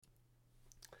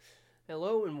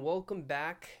Hello and welcome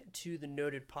back to the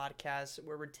Noted Podcast,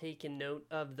 where we're taking note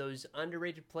of those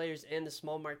underrated players and the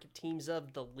small market teams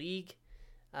of the league.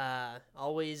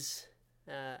 Always,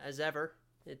 as ever,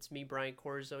 it's me, Brian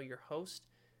Corzo, your host,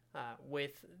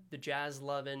 with the jazz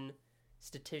loving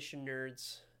statistician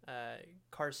nerds,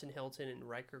 Carson Hilton and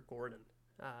Riker Gordon,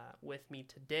 with me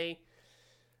today.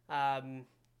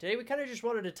 Today we kind of just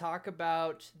wanted to talk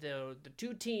about the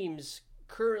two teams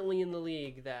currently in the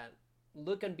league that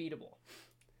look unbeatable.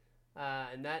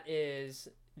 And that is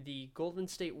the Golden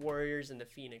State Warriors and the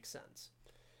Phoenix Suns.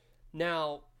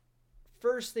 Now,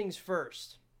 first things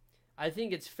first, I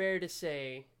think it's fair to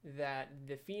say that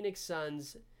the Phoenix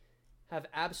Suns have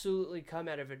absolutely come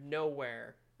out of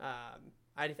nowhere.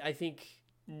 I think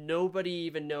nobody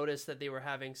even noticed that they were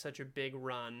having such a big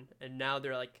run, and now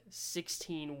they're like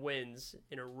 16 wins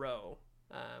in a row,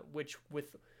 which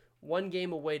with one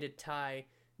game away to tie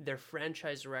their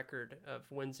franchise record of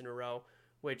wins in a row,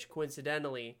 which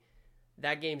coincidentally,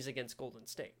 that game's against Golden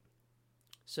State.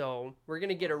 So we're going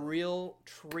to get a real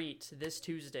treat this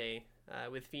Tuesday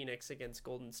with Phoenix against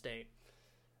Golden State.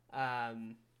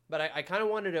 But I kind of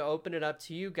wanted to open it up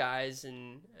to you guys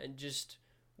and just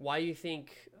why you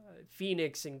think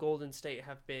Phoenix and Golden State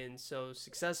have been so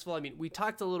successful. I mean, we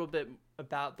talked a little bit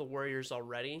about the Warriors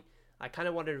already. I kind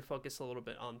of wanted to focus a little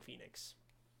bit on Phoenix.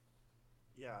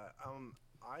 Yeah,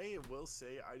 I will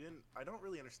say I don't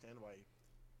really understand why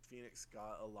Phoenix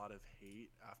got a lot of hate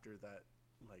after that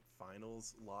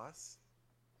finals loss.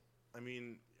 I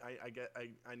mean,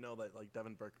 I know that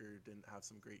Devin Booker didn't have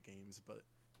some great games, but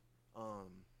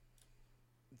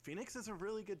Phoenix is a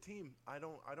really good team. I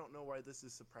don't know why this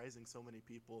is surprising so many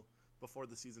people. Before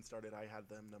the season started, I had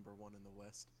them number 1 in the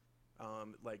West.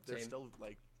 They're Same. still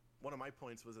one of my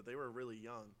points was that they were really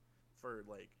young for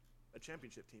a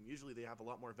championship team. Usually they have a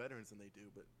lot more veterans than they do,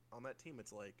 but on that team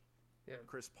it's Yeah.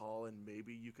 Chris Paul and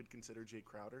maybe you could consider Jay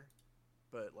Crowder.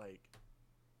 But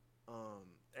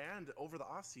and over the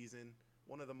offseason,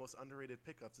 one of the most underrated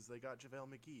pickups is they got JaVale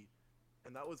McGee.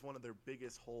 And that was one of their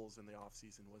biggest holes in the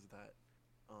offseason was that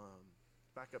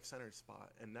backup center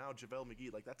spot. And now JaVale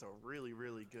McGee, that's a really,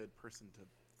 really good person to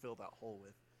fill that hole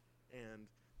with. And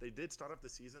they did start off the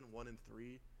season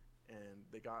 1-3, and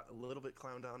they got a little bit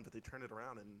clowned down, but they turned it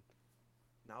around, and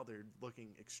now they're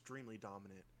looking extremely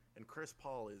dominant. And Chris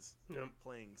Paul is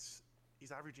playing.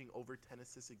 He's averaging over 10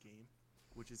 assists a game,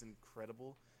 which is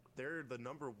incredible. They're the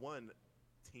number 1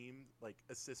 team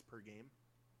assists per game,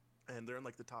 and they're in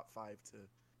the top 5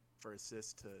 for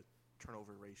assist to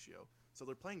turnover ratio. So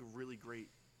they're playing really great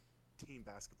team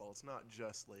basketball. It's not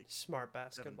just Smart Devin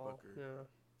basketball. Booker. Yeah.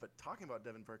 But talking about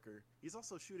Devin Booker, he's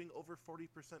also shooting over 40%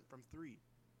 from 3.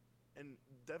 And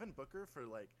Devin Booker, for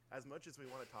as much as we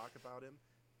want to talk about him,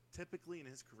 typically in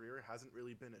his career hasn't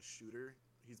really been a shooter.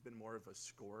 He's been more of a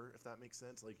scorer, if that makes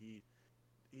sense.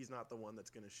 He's not the one that's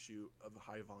going to shoot a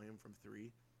high volume from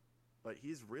 3, but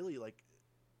he's really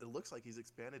it looks like he's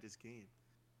expanded his game.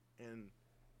 And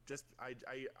just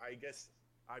I guess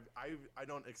I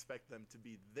don't expect them to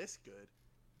be this good,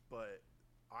 but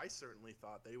I certainly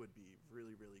thought they would be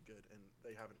really, really good, and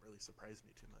they haven't really surprised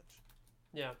me too much.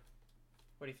 Yeah.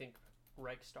 What do you think,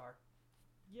 Reichstar?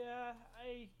 Yeah,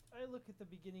 I look at the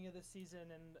beginning of the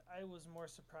season and I was more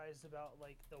surprised about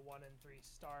the 1-3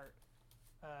 start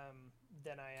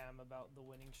than I am about the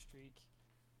winning streak.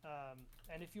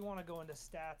 And if you want to go into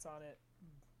stats on it,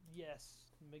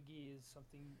 yes, McGee is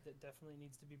something that definitely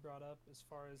needs to be brought up as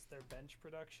far as their bench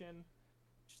production.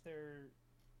 Which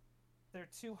their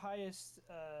 2 highest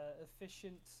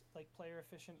efficient player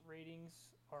efficient ratings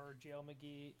are JaVale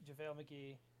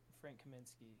McGee, Frank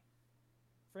Kaminsky.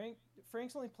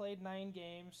 Frank's only played 9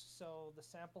 games, so the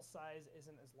sample size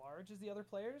isn't as large as the other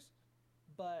players,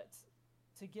 but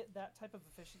to get that type of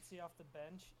efficiency off the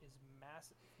bench is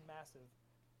massive.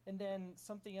 And then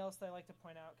something else that I like to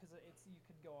point out, because you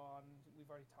could go on, we've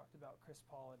already talked about Chris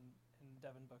Paul and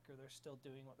Devin Booker. They're still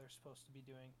doing what they're supposed to be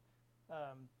doing.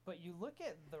 But you look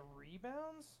at the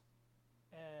rebounds,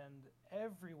 and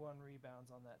everyone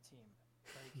rebounds on that team.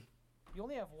 You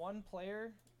only have one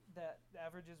player that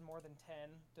averages more than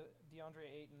 10. DeAndre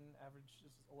Ayton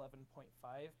averages 11.5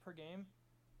 per game.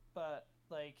 But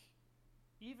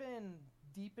even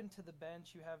deep into the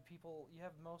bench, you have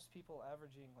most people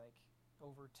averaging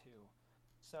over 2.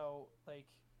 So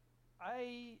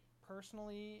I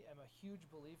personally am a huge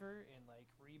believer in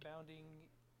rebounding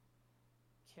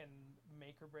can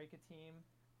make or break a team.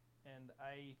 And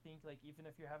I think even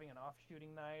if you're having an off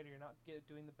shooting night or you're not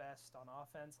doing the best on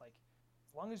offense,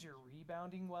 as long as you're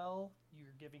rebounding well,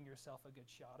 you're giving yourself a good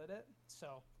shot at it.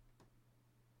 So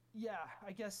Yeah,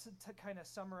 I guess to kind of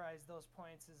summarize those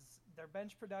points is their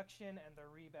bench production and their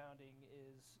rebounding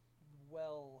is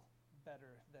well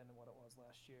better than what it was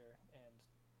last year, and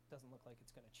doesn't look like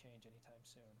it's going to change anytime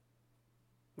soon.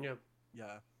 Yeah.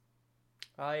 Yeah.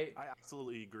 I I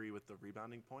absolutely agree with the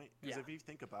rebounding point, because if you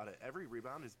think about it, every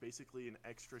rebound is basically an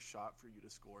extra shot for you to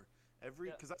score.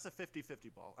 Because that's a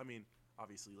 50-50 ball. I mean,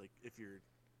 obviously, like, if you're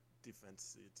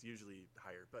defense, it's usually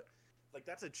higher, but like,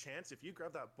 that's a chance. If you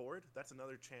grab that board, that's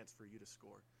another chance for you to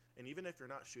score. And even if you're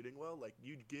not shooting well, like,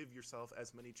 you give yourself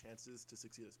as many chances to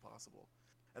succeed as possible.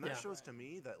 And that shows to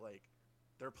me that, like,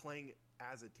 they're playing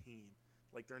as a team.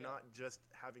 Like, they're not just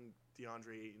having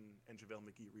DeAndre Ayton and JaVale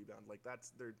McGee rebound. Like,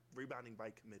 they're rebounding by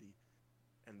committee,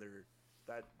 and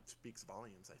that speaks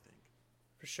volumes, I think.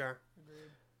 For sure.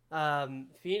 Agreed.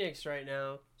 Phoenix right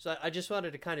now. So I just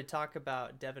wanted to kind of talk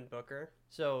about Devin Booker.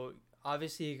 So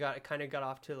obviously he got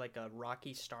off to like a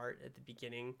rocky start at the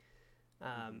beginning,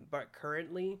 but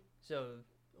currently, so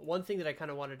one thing that I kind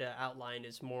of wanted to outline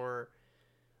is more.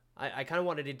 I kind of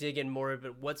wanted to dig in more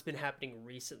about what's been happening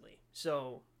recently.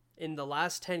 So in the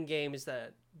last 10 games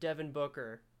that Devin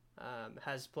Booker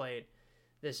has played,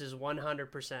 this is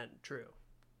 100% true.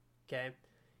 Okay,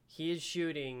 he is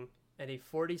shooting at a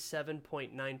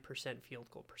 47.9% field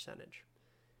goal percentage.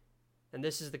 And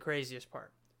this is the craziest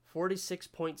part.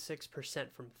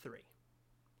 46.6% from three.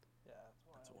 Yeah,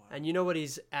 that's wild. And you know what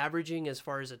he's averaging as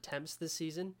far as attempts this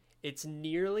season? It's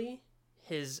nearly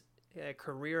his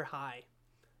career high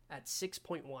at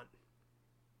 6.1.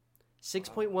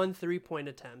 6.1 3-point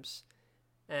attempts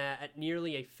at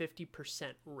nearly a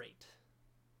 50% rate.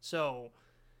 So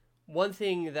one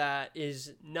thing that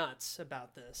is nuts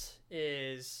about this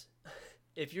is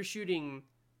if you're shooting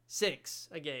 6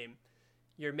 a game,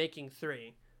 you're making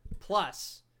 3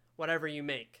 plus whatever you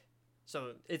make.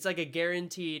 So it's like a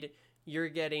guaranteed you're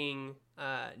getting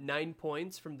 9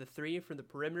 points from the 3 from the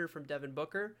perimeter from Devin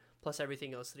Booker plus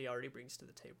everything else that he already brings to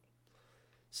the table.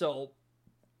 So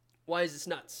why is this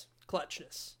nuts?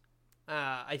 Clutchness.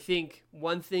 I think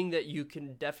one thing that you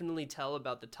can definitely tell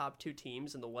about the top 2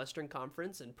 teams in the Western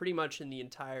Conference and pretty much in the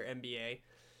entire NBA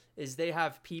is they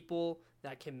have people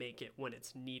that can make it when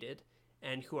it's needed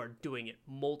and who are doing it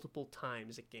multiple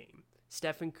times a game.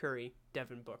 Stephen Curry,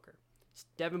 Devin Booker.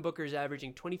 Devin Booker is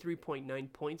averaging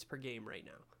 23.9 points per game right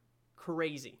now.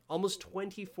 Crazy. Almost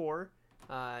 24,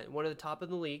 one of the top in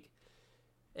the league,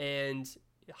 and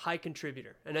high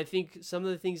contributor. And I think some of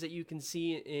the things that you can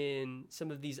see in some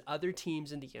of these other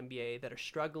teams in the NBA that are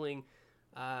struggling,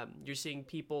 you're seeing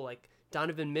people like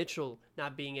Donovan Mitchell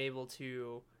not being able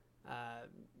to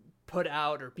put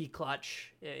out or be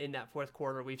clutch in that fourth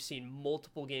quarter. We've seen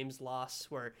multiple games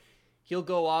lost where he'll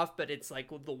go off, but it's like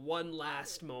the one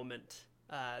last moment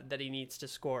that he needs to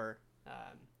score.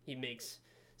 He makes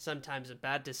sometimes a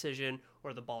bad decision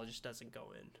or the ball just doesn't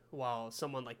go in. While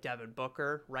someone like Devin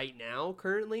Booker right now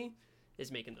currently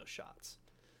is making those shots.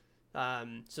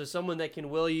 So someone that can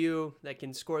will you, that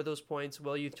can score those points,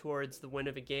 will you towards the win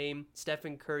of a game.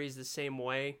 Stephen Curry's the same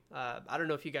way. I don't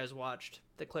know if you guys watched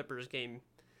the Clippers game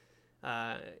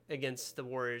against the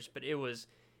Warriors, but it was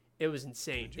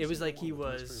insane. It was like he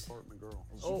was.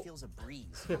 She feels a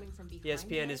breeze coming from behind.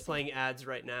 ESPN is playing ads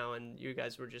right now, and you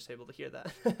guys were just able to hear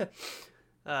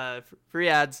that. Free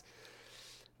ads,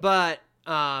 but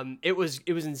it was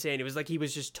insane. It was like he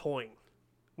was just toying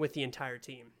with the entire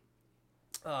team.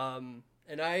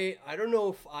 And I don't know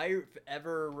if I've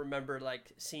ever remember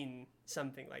like seeing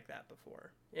something like that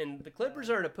before. And the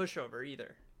Clippers aren't a pushover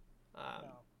either. No.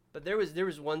 But there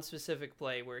was one specific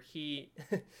play where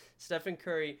Stephen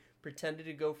Curry pretended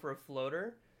to go for a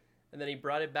floater, and then he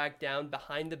brought it back down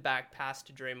behind the back pass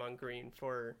to Draymond Green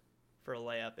for a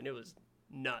layup, and it was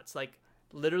nuts. Like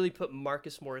literally put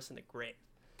Marcus Morris in the grave,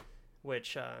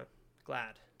 which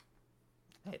glad.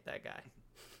 I hate that guy.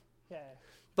 Yeah.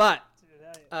 But Dude,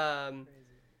 crazy.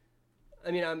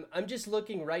 I mean, I'm just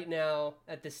looking right now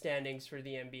at the standings for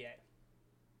the NBA,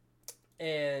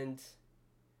 and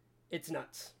it's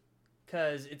nuts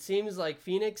because it seems like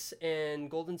Phoenix and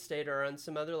Golden State are on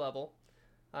some other level.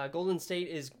 Golden State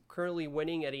is currently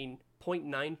winning at a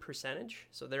 0.9 percentage,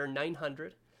 so they're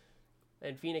 900,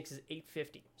 and Phoenix is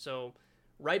 850. So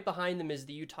right behind them is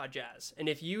the Utah Jazz. And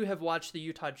if you have watched the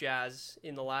Utah Jazz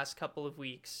in the last couple of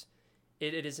weeks,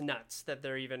 it is nuts that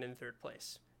they're even in third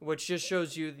place, which just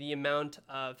shows you the amount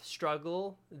of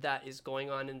struggle that is going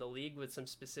on in the league with some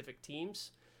specific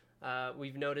teams.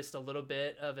 We've noticed a little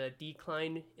bit of a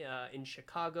decline in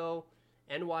Chicago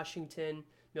and Washington.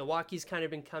 Milwaukee's kind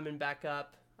of been coming back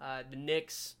up. The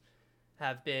Knicks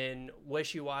have been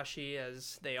wishy-washy,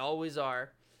 as they always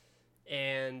are.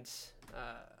 And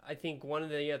I think one of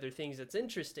the other things that's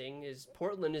interesting is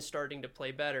Portland is starting to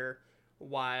play better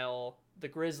while the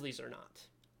Grizzlies are not.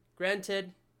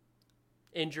 Granted,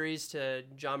 injuries to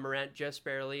John Morant just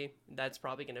barely. That's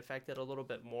probably going to affect it a little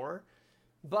bit more.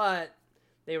 But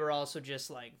they were also just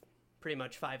like pretty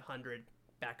much 500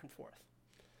 back and forth.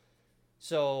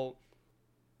 So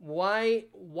why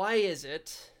is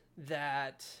it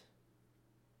that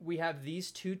we have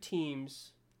these two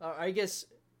teams? I guess,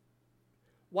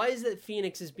 why is it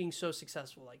Phoenix is being so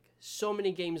successful? Like so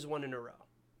many games won in a row.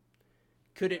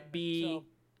 Could it be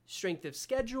strength of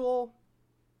schedule?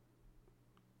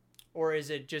 Or is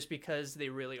it just because they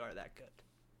really are that good?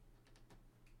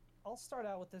 I'll start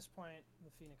out with this point,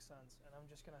 the Phoenix Suns, and I'm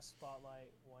just going to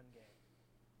spotlight one game.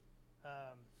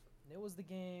 It was the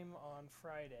game on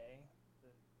Friday, the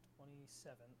 26th,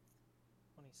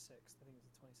 I think it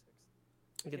was the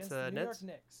 26th. Against the New Nets? York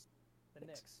Knicks. The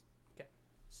Knicks. Okay.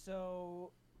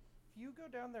 So, if you go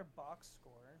down their box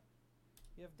score,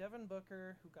 you have Devin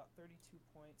Booker, who got 32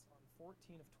 points on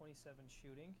 14 of 27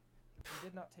 shooting, and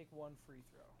did not take one free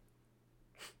throw.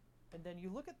 And then you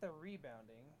look at the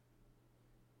rebounding,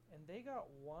 and they got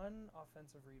one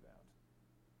offensive rebound.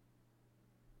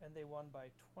 And they won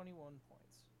by 21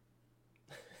 points.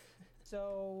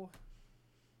 So,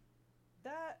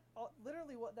 that,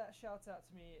 literally what that shouts out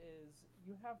to me is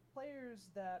you have players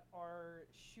that are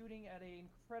shooting at an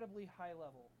incredibly high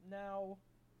level. Now,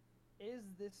 is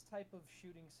this type of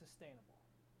shooting sustainable?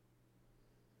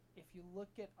 If you look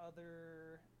at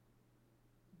other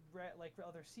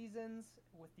seasons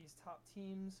with these top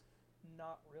teams,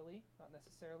 not really, not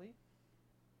necessarily.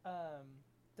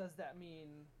 Does that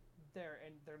mean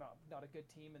they're not a good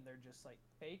team and they're just like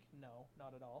fake? No,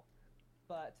 not at all.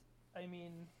 But I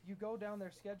mean, you go down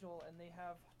their schedule and they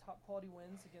have top quality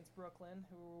wins against Brooklyn,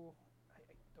 who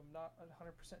I'm not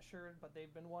 100% sure, but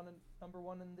they've been number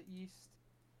one in the East.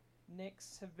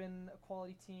 Knicks have been a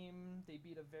quality team. They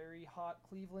beat a very hot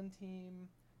Cleveland team.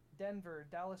 Denver,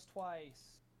 Dallas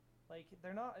twice. Like,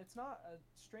 it's not a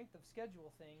strength of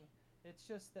schedule thing. It's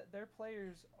just that their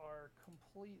players are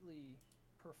completely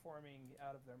performing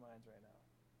out of their minds right now.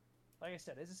 Like I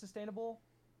said, is it sustainable?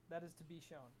 That is to be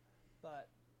shown. But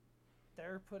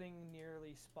they're putting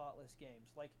nearly spotless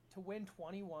games. Like, to win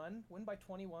by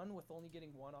 21 with only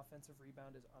getting one offensive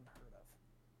rebound is unheard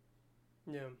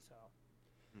of. Yeah. So.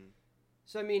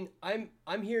 So I mean,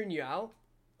 I'm hearing you out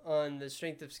on the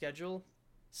strength of schedule.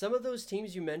 Some of those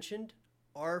teams you mentioned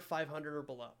are 500 or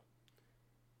below.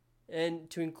 And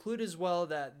to include as well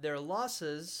that their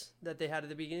losses that they had at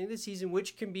the beginning of the season,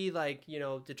 which can be like,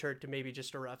 deterred to maybe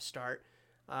just a rough start,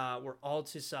 were all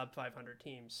to sub 500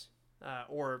 teams,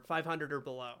 or 500 or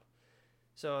below.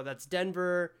 So that's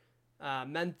Denver,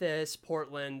 Memphis,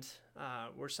 Portland,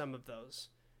 were some of those.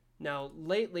 Now,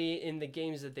 lately in the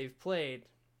games that they've played,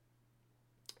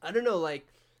 I don't know, like,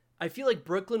 I feel like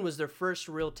Brooklyn was their first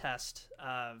real test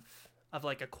of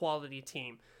like a quality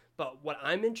team. But what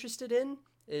I'm interested in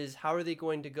is how are they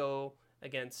going to go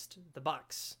against the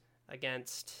Bucks,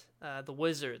 against the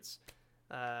Wizards.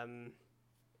 I'm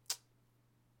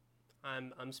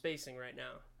spacing right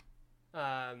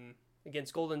now.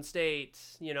 Against Golden State,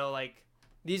 like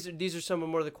these are some of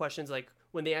more of the questions, like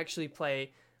when they actually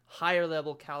play higher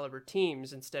level caliber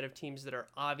teams instead of teams that are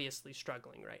obviously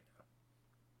struggling right now.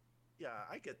 Yeah,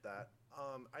 I get that.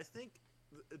 I think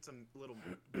it's a little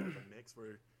bit of a mix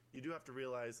where you do have to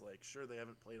realize, like, sure, they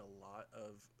haven't played a lot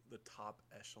of the top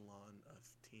echelon of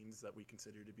teams that we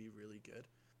consider to be really good,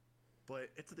 but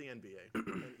it's the NBA,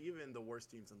 and even the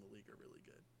worst teams in the league are really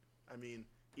good. I mean,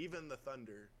 even the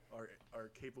Thunder are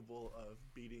capable of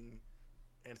beating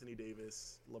Anthony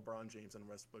Davis, LeBron James, and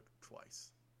Westbrook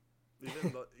twice.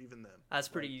 Even them. That's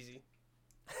pretty easy.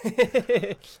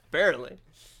 Apparently.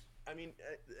 I mean,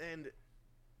 and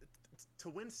to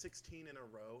win 16 in a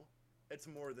row, it's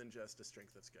more than just a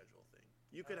strength of schedule thing.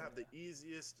 You could have the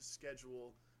easiest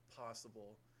schedule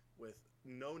possible with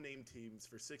no-name teams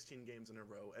for 16 games in a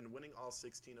row, and winning all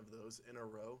 16 of those in a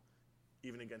row,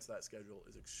 even against that schedule,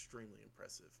 is extremely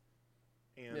impressive.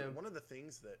 And one of the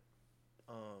things that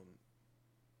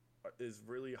is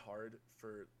really hard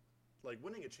for, like,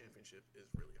 winning a championship is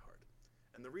really hard.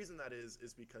 And the reason that is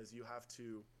because you have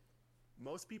to,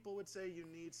 most people would say you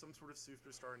need some sort of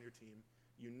superstar on your team.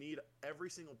 You need every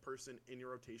single person in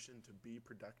your rotation to be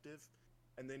productive.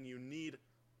 And then you need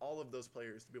all of those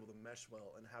players to be able to mesh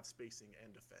well and have spacing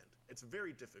and defend. It's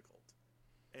very difficult.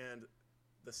 And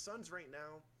the Suns right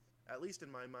now, at least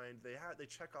in my mind, they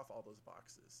check off all those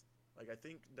boxes. Like, I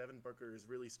think Devin Booker is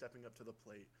really stepping up to the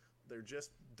plate. They're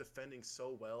just defending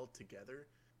so well together,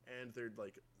 and they're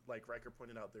like Riker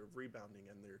pointed out, they're rebounding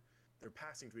and they're they're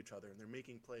passing to each other and they're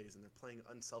making plays and they're playing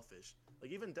unselfish.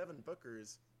 Like even Devin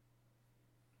Booker's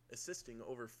assisting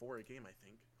over 4 a game, I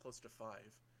think, close to 5.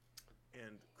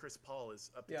 And Chris Paul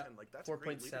is up to 10. Like that's 4.7.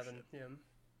 great leadership. Yeah.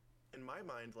 In my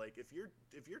mind, like if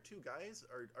your two guys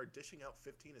are dishing out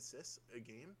 15 assists a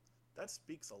game, that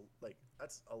speaks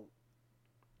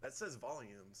that says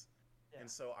volumes. Yeah. And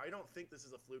so I don't think this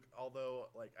is a fluke, although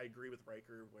like I agree with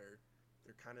Riker where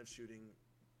they're kind of shooting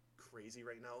crazy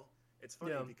right now. It's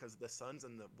funny because the Suns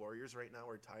and the Warriors right now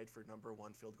are tied for number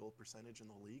 1 field goal percentage in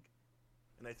the league.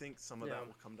 And I think some of that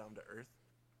will come down to earth.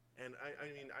 And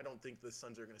I mean, I don't think the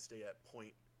Suns are going to stay at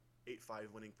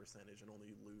 .85 winning percentage and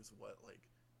only lose,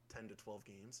 10 to 12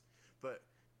 games. But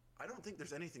I don't think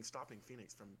there's anything stopping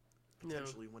Phoenix from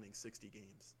potentially winning 60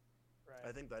 games. Right.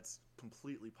 I think that's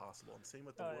completely possible. And same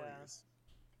with the Warriors.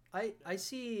 I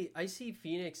see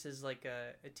Phoenix as like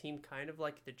a team kind of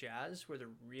like the Jazz where they're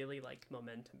really like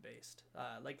momentum based.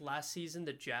 Like last season,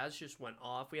 the Jazz just went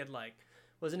off. We had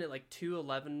wasn't it 2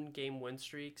 11-game win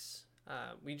streaks?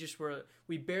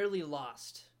 We barely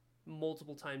lost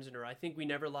multiple times in a row. I think we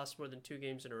never lost more than 2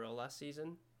 games in a row last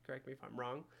season. Correct me if I'm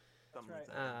wrong. That's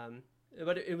right.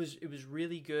 But it was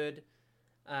really good.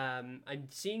 I'm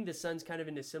seeing the Suns kind of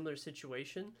in a similar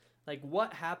situation. Like,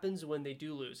 what happens when they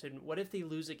do lose? And what if they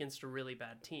lose against a really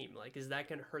bad team? Like, is that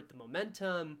going to hurt the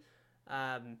momentum?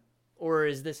 Or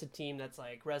is this a team that's,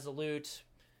 resolute?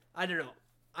 I don't know.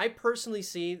 I personally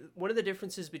see one of the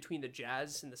differences between the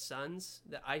Jazz and the Suns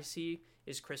that I see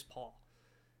is Chris Paul.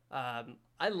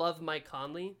 I love Mike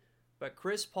Conley, but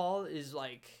Chris Paul is,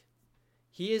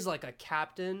 he is like a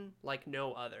captain like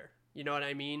no other. You know what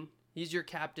I mean? He's your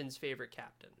captain's favorite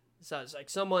captain. So it's like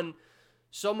someone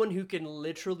who can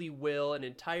literally will an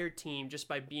entire team just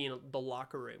by being the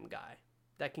locker room guy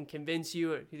that can convince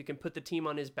you, who can put the team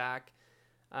on his back.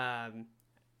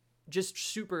 Just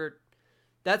super.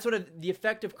 That's the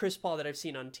effect of Chris Paul that I've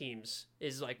seen on teams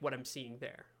is like what I'm seeing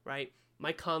there, right?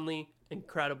 Mike Conley,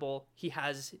 incredible. He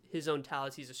has his own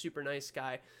talents. He's a super nice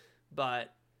guy,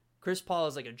 but Chris Paul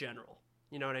is like a general.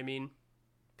 You know what I mean?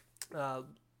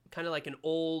 Kind of like an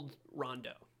old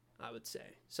Rondo, I would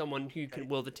say. Someone who can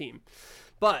will the team.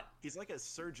 But he's like a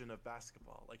surgeon of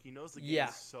basketball. Like he knows the game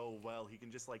so well. He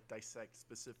can just dissect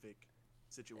specific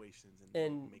situations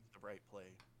and make the right play.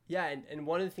 Yeah, and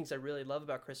one of the things I really love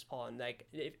about Chris Paul, and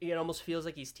it almost feels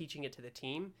like he's teaching it to the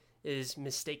team, is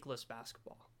mistakeless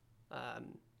basketball.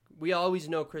 We always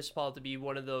know Chris Paul to be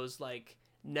one of those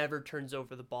never turns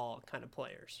over the ball kind of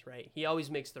players, right? He always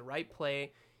makes the right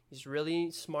play. He's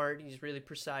really smart. He's really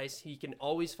precise. He can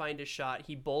always find a shot.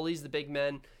 He bullies the big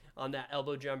men on that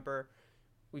elbow jumper.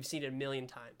 We've seen it a million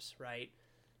times, right?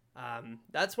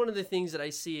 That's one of the things that I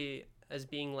see as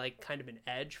being kind of an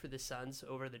edge for the Suns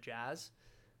over the Jazz,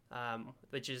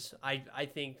 which is I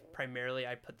think primarily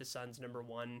I put the Suns number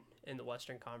 1 in the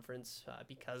Western Conference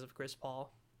because of Chris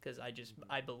Paul, because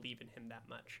I believe in him that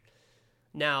much.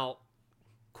 Now,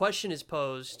 question is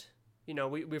posed.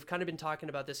 We've kind of been talking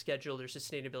about the schedule, their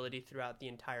sustainability throughout the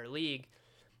entire league.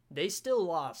 They still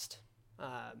lost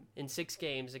in 6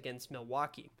 games against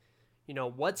Milwaukee.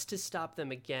 What's to stop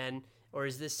them again? Or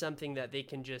is this something that they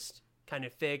can just kind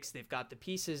of fix? They've got the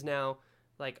pieces now.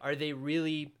 Are they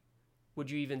really,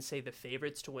 would you even say, the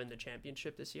favorites to win the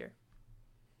championship this year?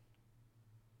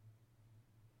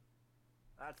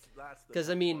 That's because,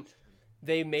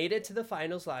 they made it to the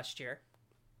finals last year.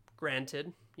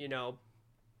 Granted,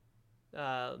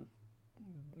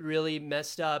 really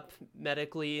messed up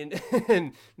medically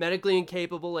and medically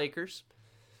incapable Lakers.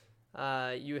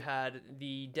 You had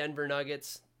the Denver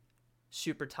Nuggets,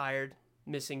 super tired,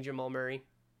 missing Jamal Murray.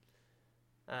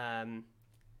 And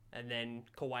then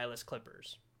Kawhi-less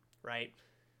Clippers, right?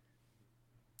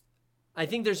 I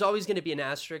think there's always going to be an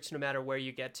asterisk no matter where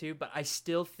you get to, but I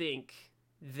still think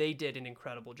they did an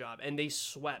incredible job, and they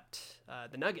swept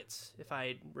the Nuggets, if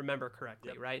I remember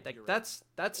correctly, right? That's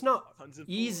not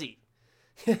easy.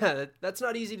 Yeah, that's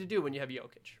not easy to do when you have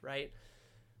Jokic, right?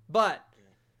 But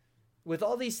with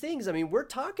all these things, we're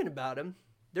talking about them.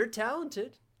 They're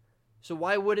talented, so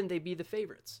why wouldn't they be the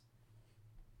favorites?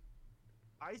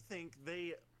 I think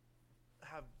they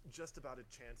have just about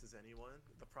a chance as anyone.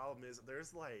 The problem is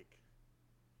there's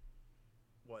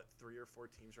 3 or 4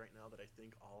 teams right now that I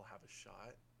think all have a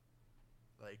shot.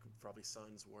 Probably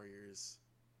Suns, Warriors,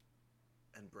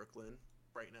 and Brooklyn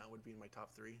right now would be in my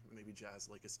top 3. Maybe Jazz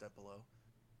a step below.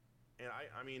 And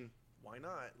I mean, why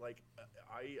not?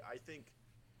 I think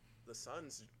the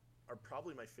Suns are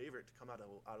probably my favorite to come out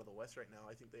of the West right now.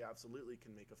 I think they absolutely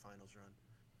can make a finals run.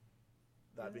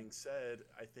 That being said,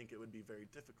 I think it would be very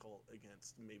difficult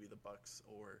against maybe the Bucks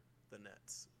or the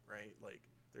Nets, right?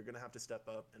 they're going to have to step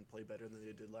up and play better than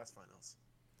they did last finals.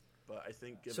 But I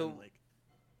think given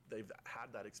they've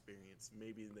had that experience,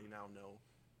 maybe they now know,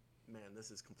 man,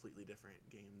 this is completely different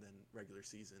game than regular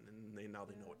season, and they know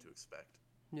what to expect.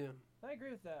 Yeah, I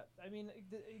agree with that. I mean,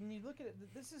 when you look at it,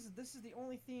 this is the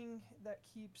only thing that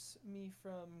keeps me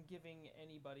from giving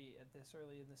anybody at this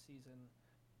early in the season,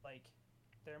 like,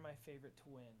 they're my favorite to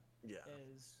win. Yeah.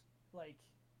 Is like,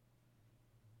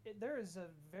 there is a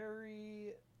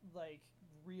very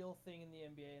real thing in the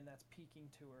NBA, and that's peaking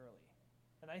too early.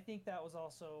 And I think that was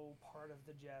also part of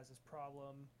the Jazz's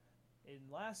problem in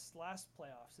last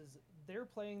playoffs. Is they're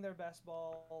playing their best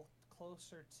ball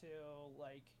closer to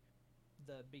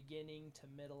the beginning to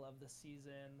middle of the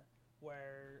season,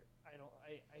 where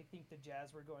I think the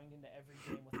Jazz were going into every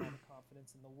game with all the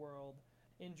confidence in the world.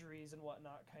 Injuries and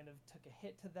whatnot kind of took a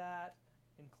hit to that,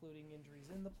 including injuries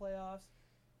in the playoffs.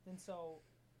 And so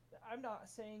I'm not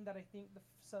saying that I think the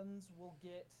Suns will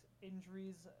get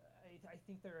injuries. I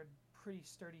think they're a pretty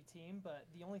sturdy team, but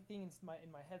the only thing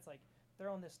in my head's they're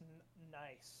on this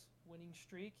nice winning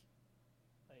streak.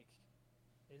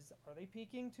 Are they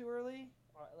peaking too early?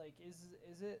 Is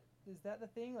that the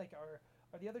thing?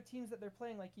 Are the other teams that they're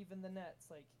playing, even the Nets,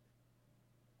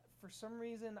 for some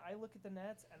reason I look at the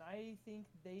Nets and I think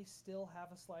they still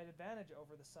have a slight advantage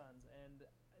over the Suns, and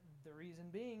the reason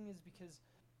being is because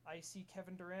I see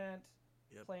Kevin Durant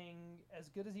playing as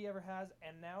good as he ever has,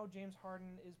 and now James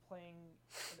Harden is playing.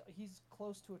 He's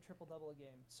close to a triple-double a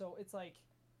game, so it's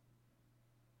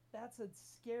that's a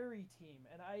scary team,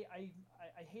 and I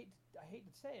hate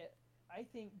to say it. I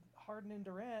think Harden and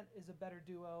Durant is a better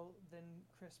duo than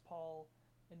Chris Paul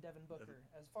and Devin Booker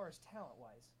as far as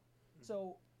talent-wise. Mm-hmm.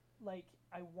 So, I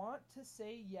want to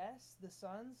say yes, the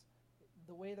Suns,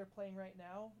 the way they're playing right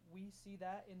now, we see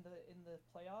that in the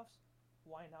playoffs.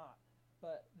 Why not?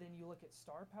 But then you look at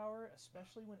star power,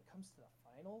 especially when it comes to the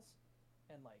finals,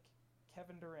 and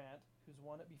Kevin Durant, who's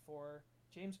won it before,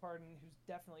 James Harden, who's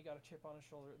definitely got a chip on his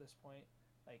shoulder at this point.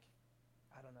 I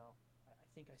don't know.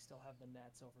 I think I still have the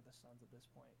Nets over the Suns at this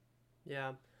point.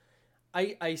 Yeah,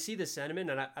 I see the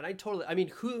sentiment, and I totally. I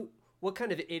mean, what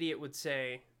kind of idiot would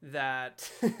say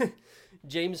that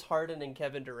James Harden and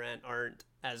Kevin Durant aren't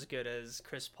as good as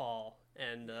Chris Paul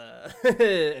and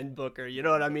and Booker? You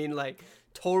know what I mean?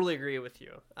 Totally agree with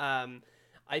you.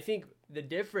 I think the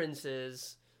difference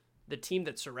is the team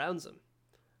that surrounds them.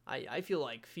 I feel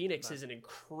like Phoenix is an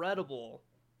incredible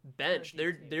bench.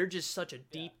 They're just such a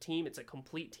deep team. It's a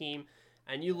complete team.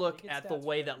 And you look at the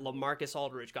way that LaMarcus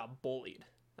Aldridge got bullied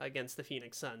against the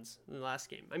Phoenix Suns in the last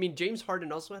game. I mean, James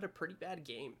Harden also had a pretty bad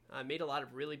game. Made a lot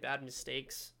of really bad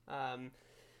mistakes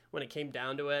when it came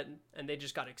down to it, and they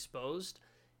just got exposed.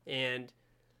 And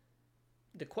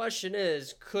the question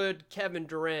is, could Kevin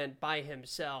Durant by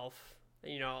himself,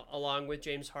 along with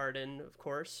James Harden, of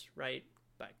course, right?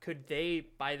 But could they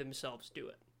by themselves do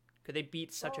it? Could they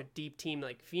beat such a deep team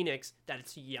like Phoenix that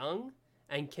it's young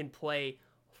and can play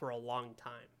for a long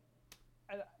time?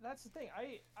 That's the thing.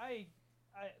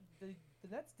 The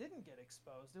Nets didn't get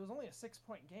exposed. It was only a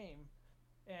 6-point game,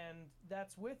 and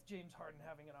that's with James Harden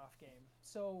having an off game.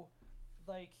 So,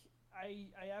 I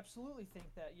absolutely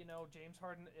think that James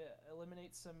Harden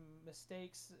eliminates some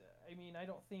mistakes. I mean, I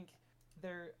don't think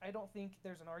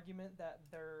there's an argument that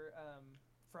their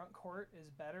front court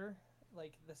is better.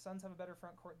 The Suns have a better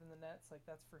front court than the Nets.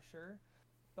 That's for sure.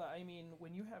 But I mean,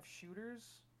 when you have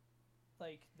shooters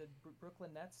like the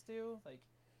Brooklyn Nets do, a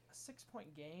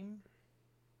 6-point game,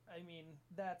 I mean,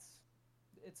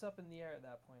 it's up in the air at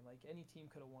that point. Any team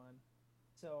could have won.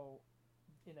 So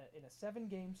in a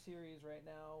 7-game series right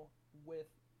now with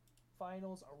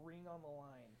finals, a ring on the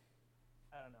line,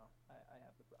 I don't know.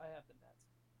 I have the Nets.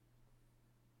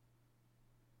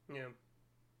 Yeah.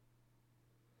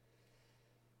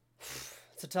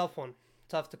 It's a tough one.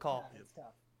 Tough to call. Yeah, it's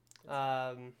tough.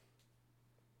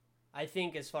 I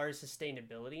think as far as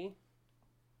sustainability,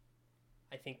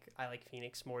 I think I like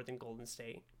Phoenix more than Golden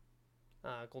State.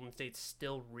 Golden State's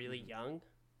still really young.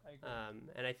 I agree.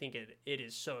 And I think it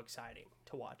is so exciting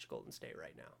to watch Golden State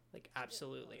right now.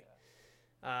 Absolutely.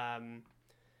 Yeah.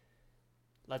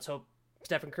 Let's hope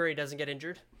Stephen Curry doesn't get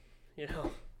injured,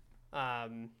 to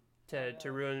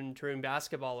ruin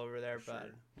basketball over there. For but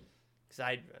sure.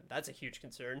 because that's a huge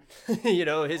concern,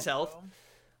 his health.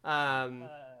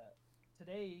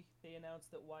 Today they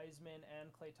announced that Wiseman and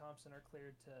Klay Thompson are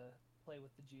cleared to play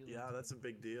with the G League. Yeah, that's a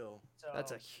big deal. So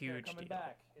that's a huge coming deal.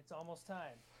 back. It's almost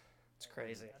time. It's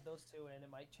crazy. Add those two in, it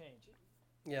might change.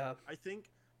 Yeah. I think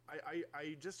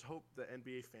I just hope the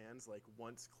NBA fans,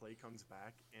 once Klay comes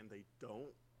back and they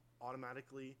don't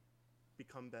automatically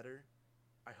become better,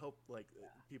 I hope like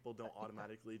people don't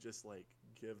automatically just like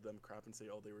give them crap and say,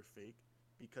 oh, they were fake,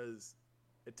 because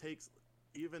it takes,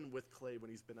 even with Clay when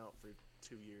he's been out for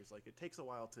 2 years, like it takes a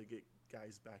while to get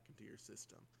guys back into your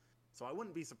system. So I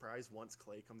wouldn't be surprised once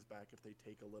Clay comes back if they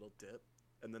take a little dip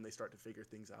and then they start to figure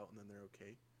things out and then they're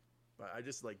okay. But I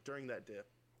just like during that dip,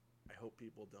 I hope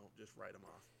people don't just write them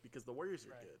off, because the Warriors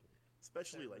are good,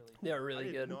 especially they're really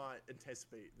I good. did not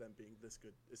anticipate them being this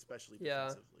good, especially Yeah.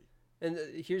 defensively. And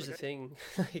here's the thing,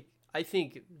 like I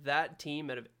think that team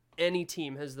out of any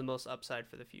team has the most upside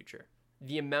for the future.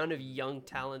 The amount of young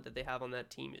talent that they have on that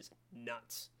team is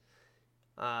nuts.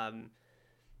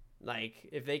 Like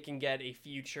if they can get a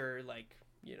future like,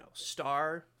 you know,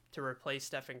 star to replace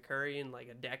Stephen Curry in like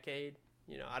a decade,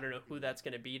 you know, I don't know who that's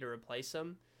going to be to replace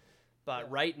him.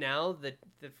 But right now, the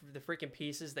freaking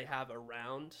pieces they have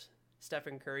around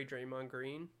Stephen Curry, Draymond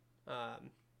Green,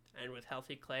 and with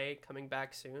healthy Clay coming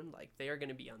back soon, like they are going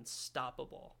to be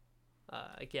unstoppable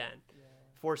again.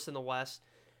 Force in the West.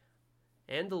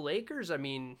 And the Lakers, I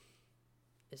mean,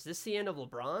 is this the end of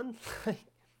LeBron?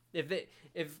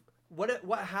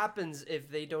 What happens if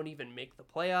they don't even make the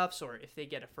playoffs, or if they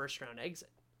get a first round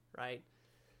exit, right?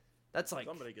 That's like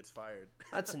somebody gets fired.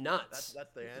 That's nuts.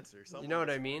 that's the answer. You know what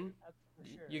I mean? That's for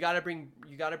sure. You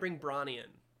gotta bring Bronny in.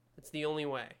 It's the only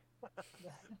way.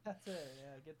 That's it.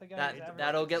 Yeah, get the guy.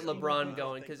 That'll get I LeBron don't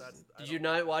going. think Because I did don't you think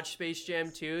not that's- watch Space Jam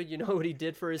 2? You know what he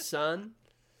did for his son?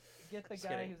 Get the Just guy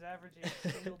kidding. who's averaging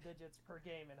single digits per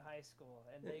game in high school,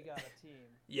 and they got a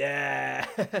team. Yeah.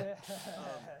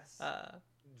 Yes.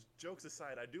 Jokes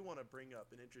aside, I do want to bring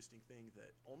up an interesting thing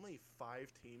that only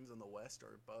 5 teams in the West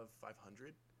are above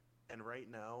 500, and right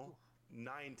now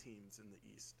 9 teams in the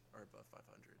East are above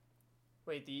 500.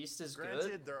 Wait, the East is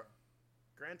Granted, good?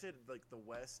 granted, like the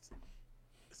West,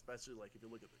 especially like if you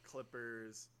look at the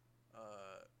Clippers,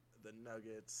 the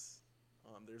Nuggets,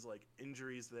 there's like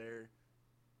injuries there,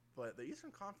 but the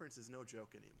Eastern Conference is no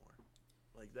joke anymore.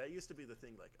 Like that used to be the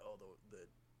thing, like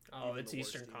even It's the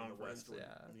worst Eastern team in the Conference, West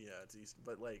it's East,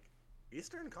 but like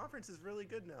Eastern Conference is really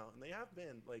good now, and they have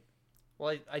been like.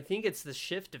 Well, I think it's the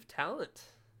shift of talent.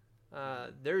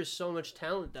 There is so much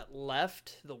talent that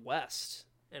left the West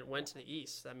and went to the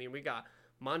East. I mean, we got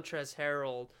Montrezl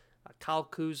Harrell, Kyle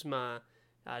Kuzma,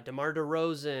 DeMar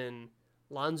DeRozan,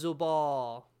 Lonzo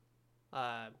Ball,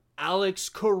 Alex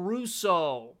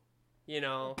Caruso. You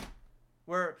know,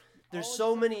 where there's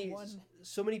All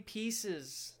so many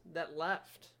pieces that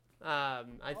left.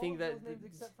 I think that those names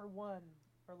except for one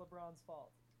are LeBron's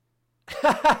fault.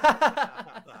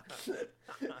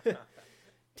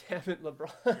 Damn it,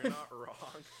 LeBron. You're not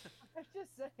wrong. I'm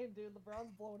just saying, dude.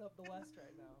 LeBron's blowing up the West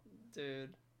right now.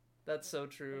 Dude, that's so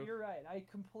true. And you're right. I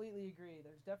completely agree.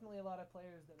 There's definitely a lot of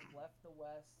players that have left the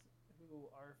West who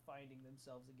are finding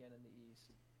themselves again in the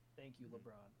East. Thank you,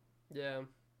 LeBron. Yeah.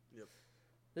 Yep.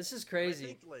 This is crazy. I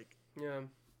think like Yeah.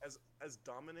 as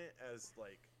dominant as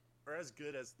like, or as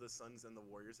good as the Suns and the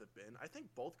Warriors have been, I think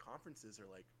both conferences are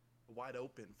like wide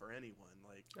open for anyone.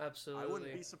 Like Absolutely. I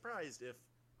wouldn't be surprised if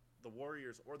the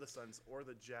Warriors or the Suns or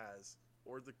the Jazz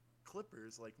or the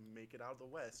Clippers like make it out of the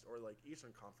West, or like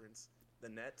Eastern Conference, the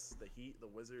Nets, the Heat, the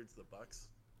Wizards, the Bucks.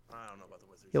 I don't know about the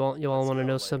Wizards. You all Let's want to go,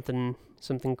 know like,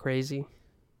 something crazy?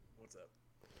 What's up?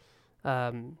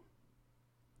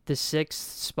 The 6th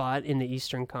spot in the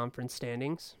Eastern Conference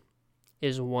standings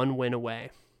is 1 win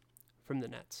away from the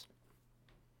Nets.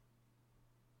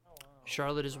 Oh, wow.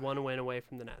 Charlotte is 1 win away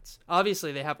from the Nets.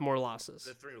 Obviously, they have more losses.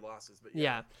 The 3 losses, but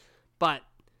Yeah, but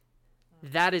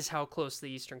that is how close the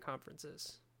Eastern Conference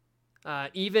is.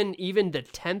 Even the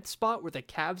 10th spot where the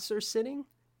Cavs are sitting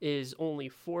is only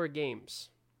 4 games.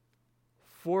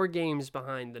 4 games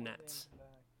behind the Nets.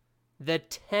 The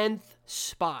 10th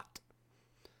spot.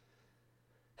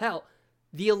 Hell,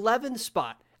 the 11th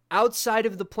spot outside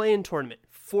of the play-in tournament,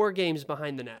 4 games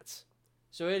behind the Nets.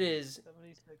 So it is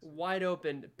 76. wide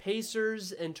open.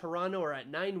 Pacers and Toronto are at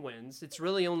 9 wins. It's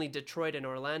really only Detroit and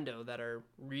Orlando that are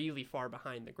really far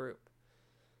behind the group.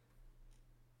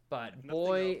 But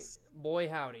boy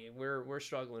howdy, we're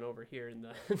struggling over here in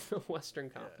the, the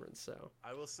Western Conference. So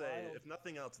I will say, if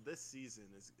nothing else, this season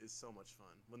is so much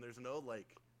fun when there's no like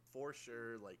for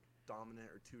sure like dominant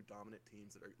or 2 dominant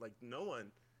teams that are like no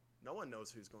one knows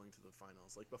who's going to the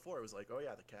finals. Like before, it was like, oh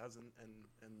yeah, the Cavs and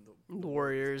the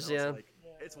Warriors, Now it's yeah. like,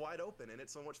 it's wide open and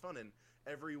it's so much fun, and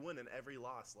every win and every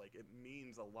loss, like it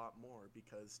means a lot more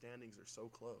because standings are so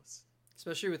close.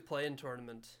 Especially with play-in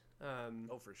tournament.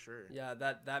 Oh, for sure. Yeah,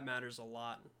 that matters a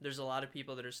lot. There's a lot of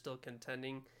people that are still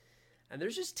contending, and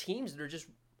there's just teams that are just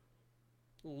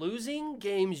losing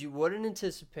games you wouldn't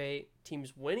anticipate,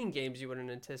 teams winning games you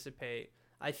wouldn't anticipate.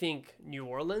 I think New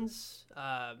Orleans,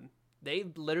 They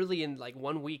literally in like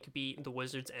 1 week beat the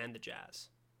Wizards and the Jazz.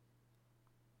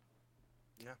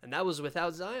 Yeah. And that was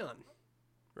without Zion,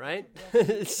 right?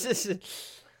 It's just,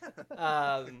 but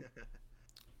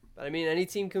I mean, any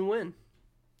team can win.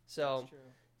 So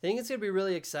I think it's going to be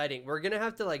really exciting. We're going to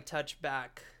have to like touch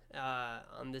back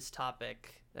on this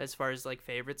topic as far as like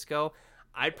favorites go.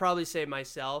 I'd probably say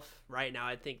myself right now,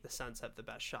 I think the Suns have the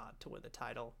best shot to win the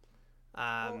title.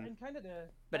 And kind of to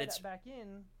but tie it's that back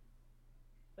in,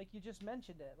 like you just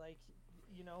mentioned it, like,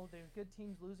 you know, there's good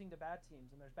teams losing to bad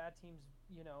teams, and there's bad teams,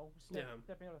 you know,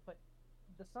 stepping out of play.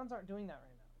 The Suns aren't doing that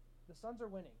right now. The Suns are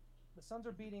winning. The Suns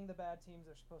are beating the bad teams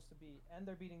they're supposed to beat, and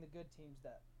they're beating the good teams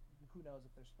that who knows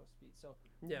if they're supposed to beat. So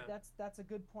that's a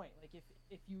good point. Like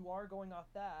if you are going off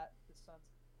that, the Suns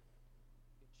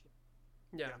good shit.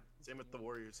 Yeah. Same with the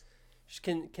Warriors. Just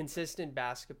consistent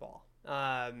basketball.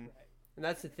 And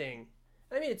that's the thing.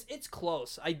 I mean, it's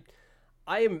close.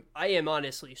 I am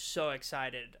honestly so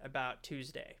excited about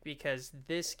Tuesday because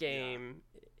this game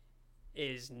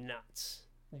is nuts.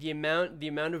 The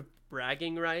amount of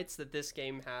bragging rights that this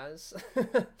game has,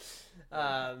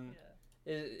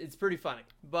 it's pretty funny.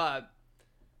 But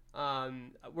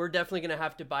we're definitely gonna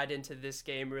have to bite into this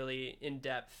game really in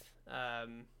depth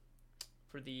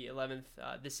for the 11th.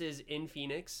 This is in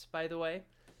Phoenix, by the way,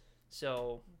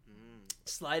 so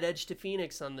slight edge to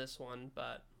Phoenix on this one,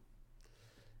 but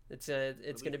it's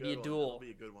going to be a duel.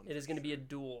 Be a good one. It is going to be a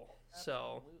duel.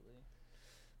 Absolutely. So,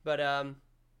 but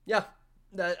yeah,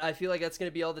 I feel like that's going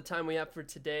to be all the time we have for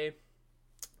today.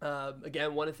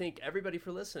 Again, want to thank everybody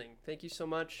for listening. Thank you so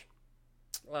much.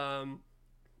 If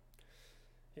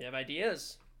you have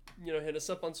ideas, you know, hit us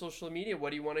up on social media. What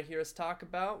do you want to hear us talk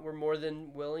about? We're more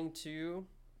than willing to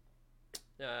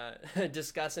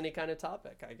discuss any kind of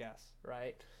topic, I guess,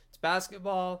 right? It's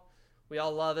basketball. We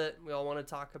all love it. We all want to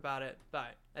talk about it.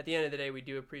 But at the end of the day, we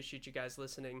do appreciate you guys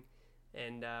listening,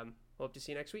 and hope to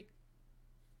see you next week.